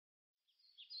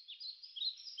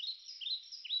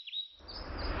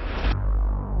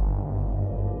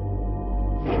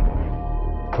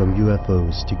From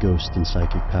UFOs to ghost and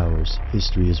psychic powers,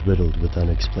 history is riddled with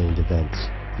unexplained events.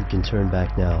 You can turn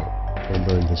back now and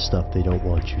learn the stuff they don't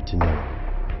want you to know.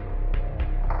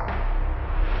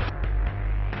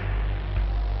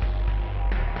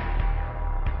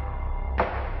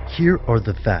 Here are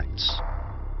the facts.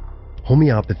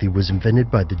 Homeopathy was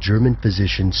invented by the German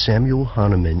physician Samuel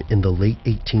Hahnemann in the late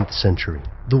 18th century.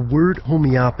 The word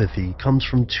homeopathy comes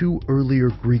from two earlier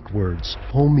Greek words,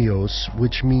 homeos,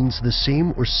 which means the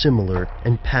same or similar,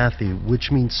 and pathy,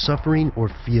 which means suffering or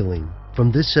feeling. From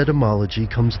this etymology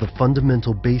comes the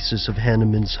fundamental basis of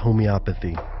Hahnemann's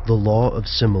homeopathy, the law of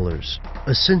similars.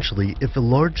 Essentially, if a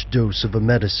large dose of a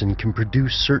medicine can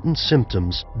produce certain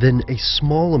symptoms, then a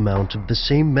small amount of the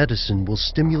same medicine will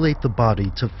stimulate the body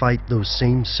to fight those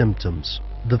same symptoms.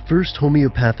 The first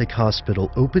homeopathic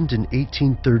hospital opened in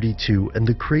 1832, and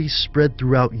the craze spread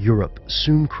throughout Europe,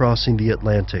 soon crossing the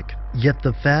Atlantic. Yet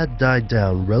the fad died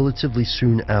down relatively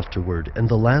soon afterward, and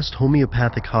the last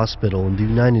homeopathic hospital in the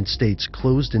United States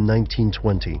closed in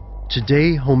 1920.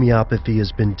 Today, homeopathy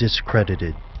has been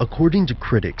discredited. According to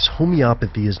critics,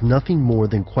 homeopathy is nothing more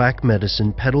than quack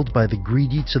medicine peddled by the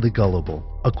greedy to the gullible.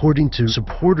 According to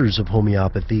supporters of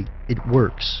homeopathy, it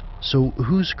works. So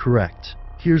who's correct?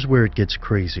 Here's where it gets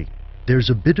crazy.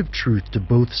 There's a bit of truth to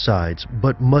both sides,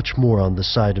 but much more on the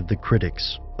side of the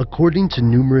critics. According to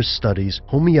numerous studies,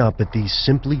 homeopathy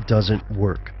simply doesn't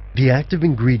work. The active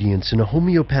ingredients in a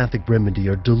homeopathic remedy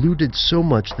are diluted so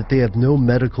much that they have no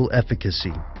medical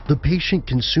efficacy. The patient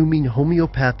consuming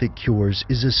homeopathic cures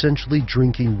is essentially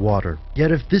drinking water.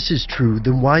 Yet if this is true,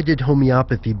 then why did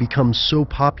homeopathy become so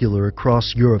popular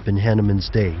across Europe in Hahnemann's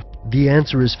day? The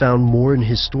answer is found more in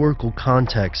historical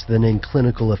context than in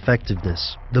clinical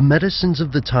effectiveness. The medicines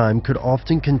of the time could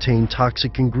often contain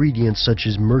toxic ingredients such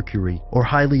as mercury or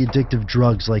highly addictive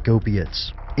drugs like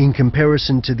opiates. In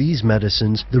comparison to these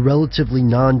medicines, the relatively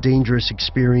non-dangerous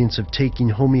experience of taking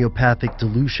homeopathic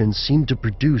dilutions seemed to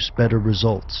produce better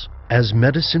results. As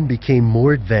medicine became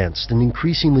more advanced and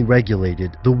increasingly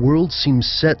regulated, the world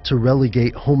seems set to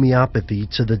relegate homeopathy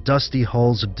to the dusty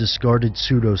halls of discarded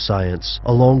pseudoscience,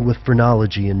 along with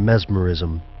phrenology and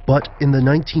mesmerism. But in the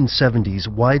 1970s,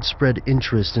 widespread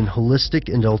interest in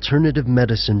holistic and alternative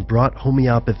medicine brought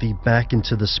homeopathy back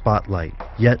into the spotlight.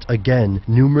 Yet again,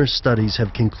 numerous studies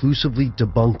have conclusively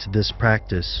debunked this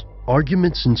practice.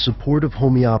 Arguments in support of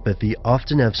homeopathy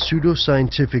often have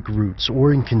pseudoscientific roots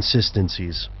or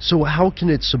inconsistencies. So how can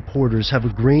its supporters have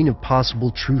a grain of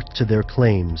possible truth to their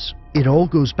claims? It all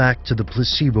goes back to the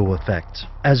placebo effect.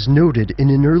 As noted in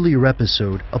an earlier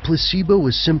episode, a placebo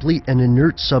is simply an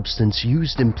inert substance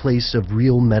used in place of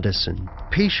real medicine.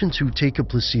 Patients who take a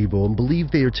placebo and believe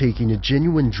they are taking a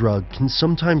genuine drug can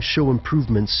sometimes show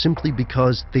improvements simply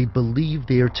because they believe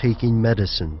they are taking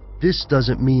medicine. This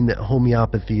doesn't mean that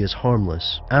homeopathy is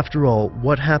harmless. After all,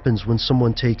 what happens when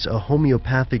someone takes a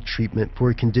homeopathic treatment for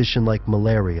a condition like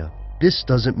malaria? This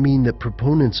doesn't mean that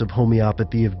proponents of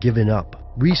homeopathy have given up.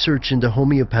 Research into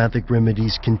homeopathic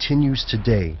remedies continues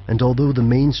today, and although the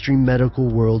mainstream medical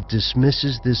world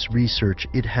dismisses this research,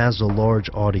 it has a large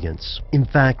audience. In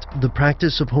fact, the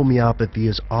practice of homeopathy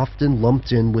is often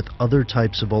lumped in with other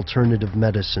types of alternative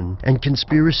medicine, and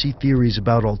conspiracy theories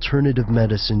about alternative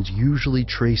medicines usually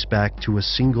trace back to a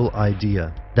single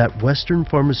idea: that Western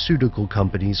pharmaceutical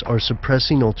companies are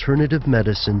suppressing alternative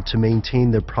medicine to maintain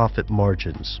their profit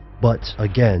margins. But,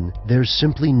 again, there's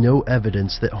simply no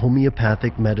evidence that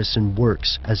homeopathic medicine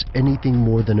works as anything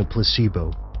more than a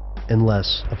placebo.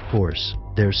 Unless, of course,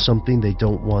 there's something they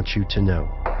don't want you to know.